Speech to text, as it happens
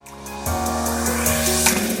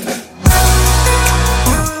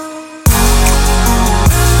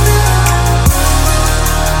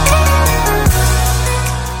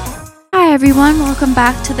everyone, welcome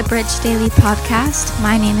back to the Bridge Daily Podcast.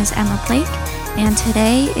 My name is Emma Blake, and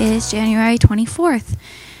today is January 24th.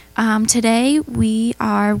 Today we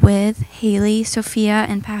are with Hailey, Sofia,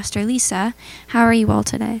 and Pastor Lisa. How are you all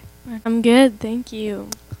today? I'm good, thank you.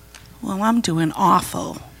 Well, I'm doing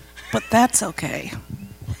awful, but that's okay.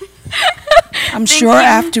 I'm sure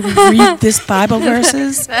after we read this Bible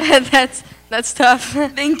verses, That's tough.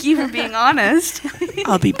 Thank you for being honest.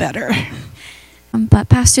 I'll be better. But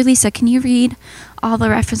Pastor Lisa, can you read all the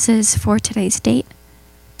references for today's date?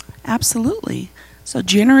 Absolutely. So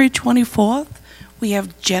January 24th, we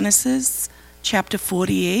have Genesis chapter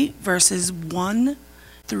 48, verses 1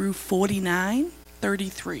 through 49,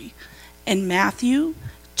 33. And Matthew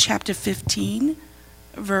chapter 15,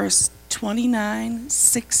 verse 29,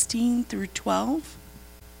 16 through 12.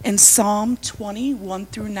 And Psalm 20, 1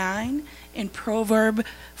 through 9. And Proverb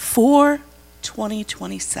 4, 20,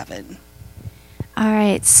 27. All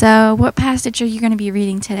right, so what passage are you going to be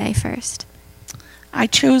reading today first? I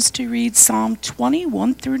chose to read Psalm 20,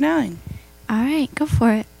 1 through 9. All right, go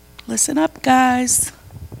for it. Listen up, guys.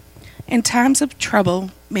 In times of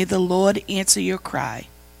trouble, may the Lord answer your cry.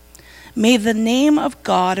 May the name of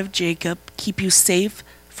God of Jacob keep you safe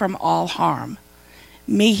from all harm.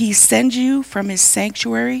 May he send you from his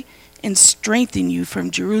sanctuary and strengthen you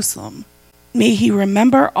from Jerusalem. May he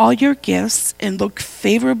remember all your gifts and look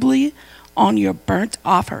favorably on your burnt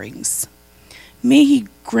offerings. May he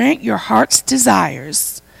grant your heart's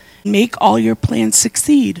desires, make all your plans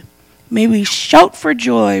succeed. May we shout for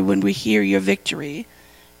joy when we hear your victory,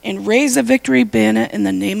 and raise a victory banner in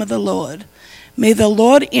the name of the Lord. May the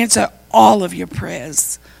Lord answer all of your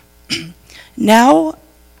prayers. Now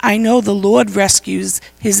I know the Lord rescues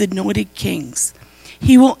his anointed kings.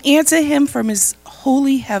 He will answer him from his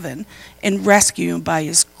holy heaven and rescue him by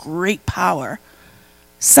his great power.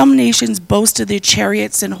 Some nations boast of their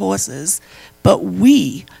chariots and horses, but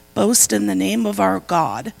we boast in the name of our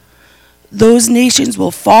God. Those nations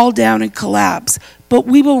will fall down and collapse, but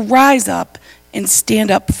we will rise up and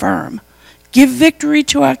stand up firm. Give victory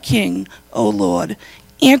to our King, O Lord.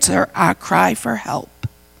 Answer our cry for help.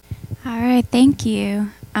 All right, thank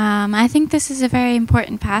you. I think this is a very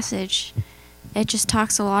important passage. It just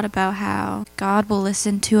talks a lot about how God will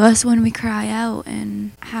listen to us when we cry out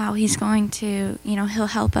and how he's going to, he'll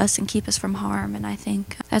help us and keep us from harm. And I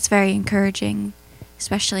think that's very encouraging,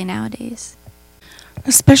 especially nowadays.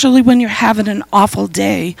 Especially when you're having an awful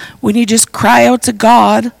day, when you just cry out to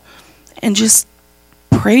God and just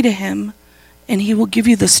pray to him, and he will give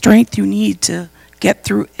you the strength you need to get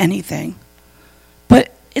through anything.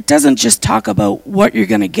 But it doesn't just talk about what you're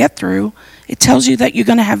going to get through. It tells you that you're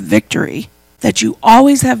going to have victory, that you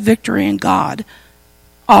always have victory in God.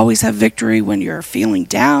 Always have victory when you're feeling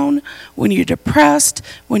down, when you're depressed,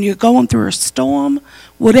 when you're going through a storm,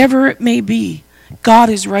 whatever it may be. God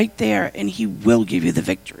is right there, and he will give you the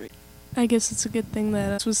victory. I guess it's a good thing that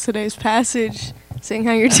this was today's passage, saying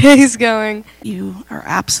how your day is going. You are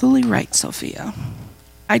absolutely right, Sofia.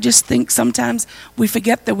 I just think sometimes we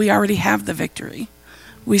forget that we already have the victory.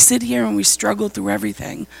 We sit here and we struggle through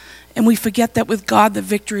everything, and we forget that with God, the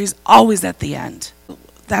victory is always at the end.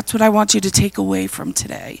 That's what I want you to take away from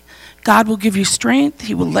today. God will give you strength.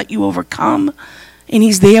 He will let you overcome, and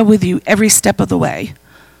he's there with you every step of the way.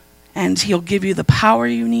 And he'll give you the power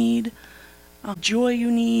you need, joy you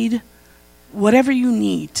need, whatever you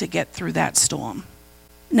need to get through that storm.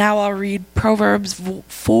 Now I'll read Proverbs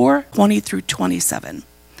 4, 20 through 27.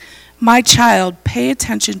 My child, pay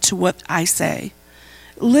attention to what I say.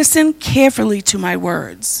 Listen carefully to my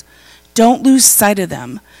words. Don't lose sight of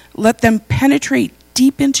them. Let them penetrate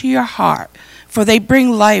deep into your heart, for they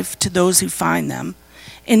bring life to those who find them,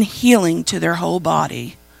 and healing to their whole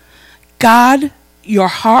body. God, your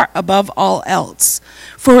heart above all else,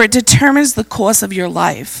 for it determines the course of your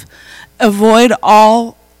life. Avoid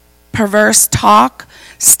all perverse talk.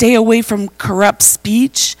 Stay away from corrupt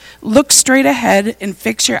speech. Look straight ahead and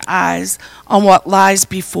fix your eyes on what lies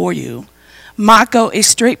before you. Mark out a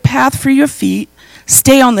straight path for your feet.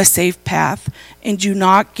 Stay on the safe path and do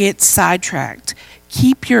not get sidetracked.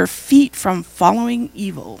 Keep your feet from following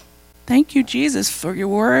evil. Thank you, Jesus, for your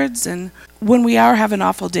words. And when we are having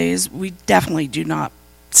awful days, we definitely do not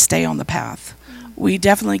stay on the path. We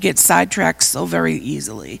definitely get sidetracked so very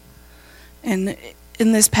easily. And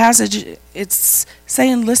in this passage, it's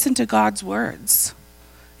saying listen to God's words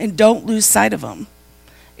and don't lose sight of them.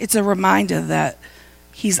 It's a reminder that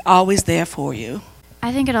he's always there for you.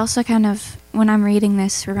 I think it also kind of, when I'm reading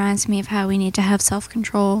this, reminds me of how we need to have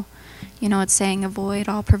self-control. It's saying avoid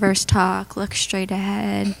all perverse talk, look straight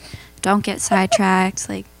ahead, don't get sidetracked,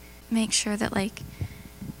 make sure that,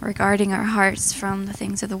 regarding our hearts from the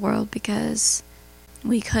things of the world, because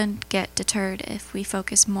we couldn't get deterred if we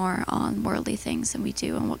focus more on worldly things than we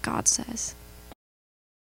do on what God says.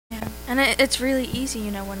 Yeah, and it's really easy,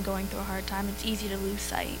 when going through a hard time, it's easy to lose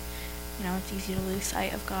sight. It's easy to lose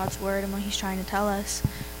sight of God's word and what he's trying to tell us.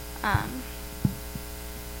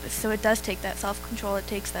 So it does take that self-control. It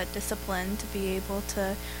takes that discipline to be able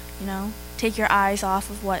to, take your eyes off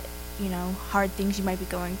of what, hard things you might be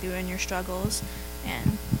going through in your struggles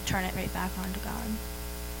and turn it right back onto God.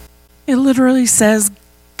 It literally says,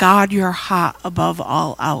 guard your heart above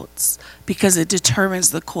all else, because it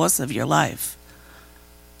determines the course of your life.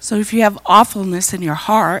 So if you have awfulness in your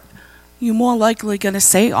heart, you're more likely going to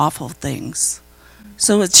say awful things.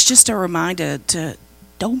 So it's just a reminder to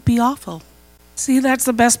don't be awful. See, that's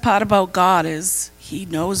the best part about God, is he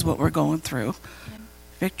knows what we're going through. Yeah.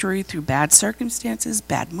 Victory through bad circumstances,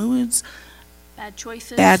 bad moods, bad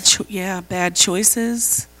choices. Bad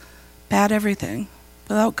choices, bad everything.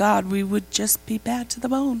 Without God, we would just be bad to the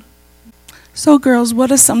bone. So, girls,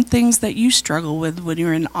 what are some things that you struggle with when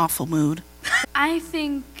you're in an awful mood? I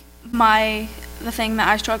think the thing that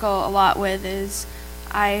I struggle a lot with is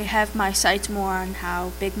I have my sights more on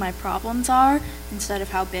how big my problems are instead of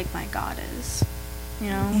how big my God is.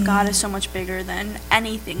 God is so much bigger than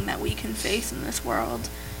anything that we can face in this world,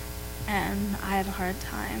 and I have a hard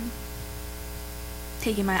time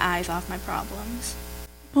taking my eyes off my problems.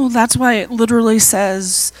 Well, that's why it literally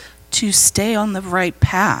says to stay on the right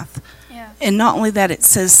path. Yeah. And not only that, it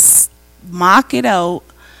says mark it out,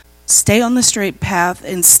 stay on the straight path,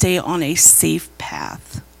 and stay on a safe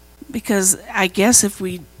path. Because I guess if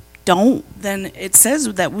we don't, then it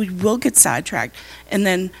says that we will get sidetracked, and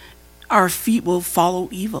then our feet will follow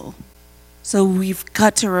evil. So we've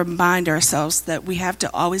got to remind ourselves that we have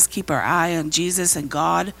to always keep our eye on Jesus and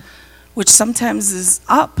God, which sometimes is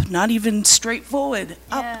up, not even straightforward,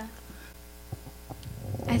 up. Yeah.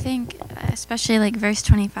 I think, especially like verse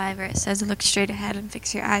 25, where it says, look straight ahead and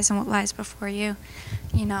fix your eyes on what lies before you.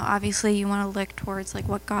 Obviously you want to look towards like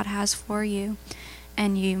what God has for you.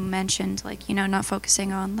 And you mentioned like, not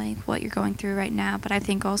focusing on like what you're going through right now. But I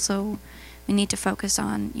think also we need to focus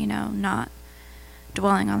on, not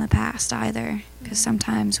dwelling on the past either. Because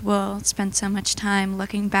sometimes we'll spend so much time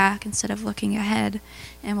looking back instead of looking ahead.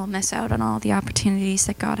 And we'll miss out on all the opportunities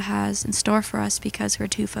that God has in store for us because we're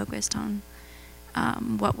too focused on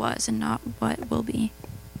what was and not what will be.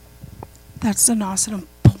 That's an awesome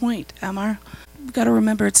point, Emma. We've got to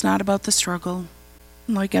remember it's not about the struggle.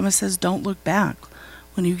 Like Emma says, don't look back.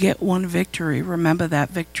 When you get one victory, remember that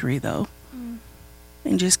victory, though.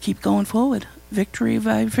 And just keep going forward. Victory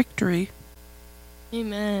by victory.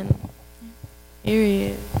 Amen.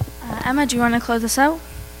 Period. Emma, do you want to close us out?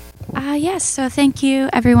 Yes, so thank you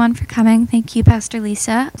everyone for coming. Thank you, Pastor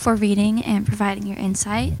Lisa, for reading and providing your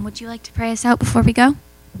insight. Would you like to pray us out before we go?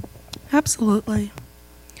 Absolutely.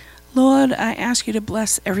 Lord, I ask you to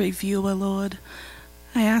bless every viewer, Lord.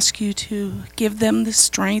 I ask you to give them the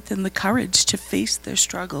strength and the courage to face their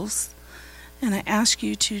struggles. And I ask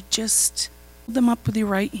you to just hold them up with your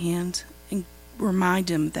right hand and remind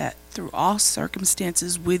them that through all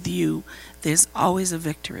circumstances with you, there's always a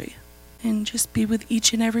victory. And just be with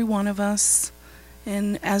each and every one of us.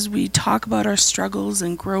 And as we talk about our struggles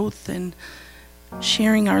and growth and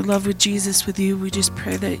sharing our love with Jesus with you, we just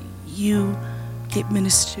pray that you get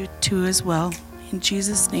ministered to as well. In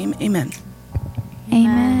Jesus' name, amen.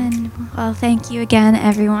 Amen. Well, thank you again,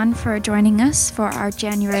 everyone, for joining us for our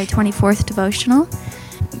January 24th devotional.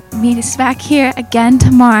 Meet us back here again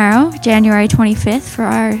tomorrow, January 25th, for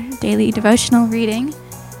our daily devotional reading.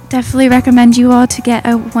 Definitely recommend you all to get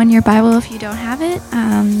a one-year Bible if you don't have it.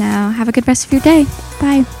 Now, have a good rest of your day.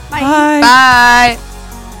 Bye. Bye. Bye.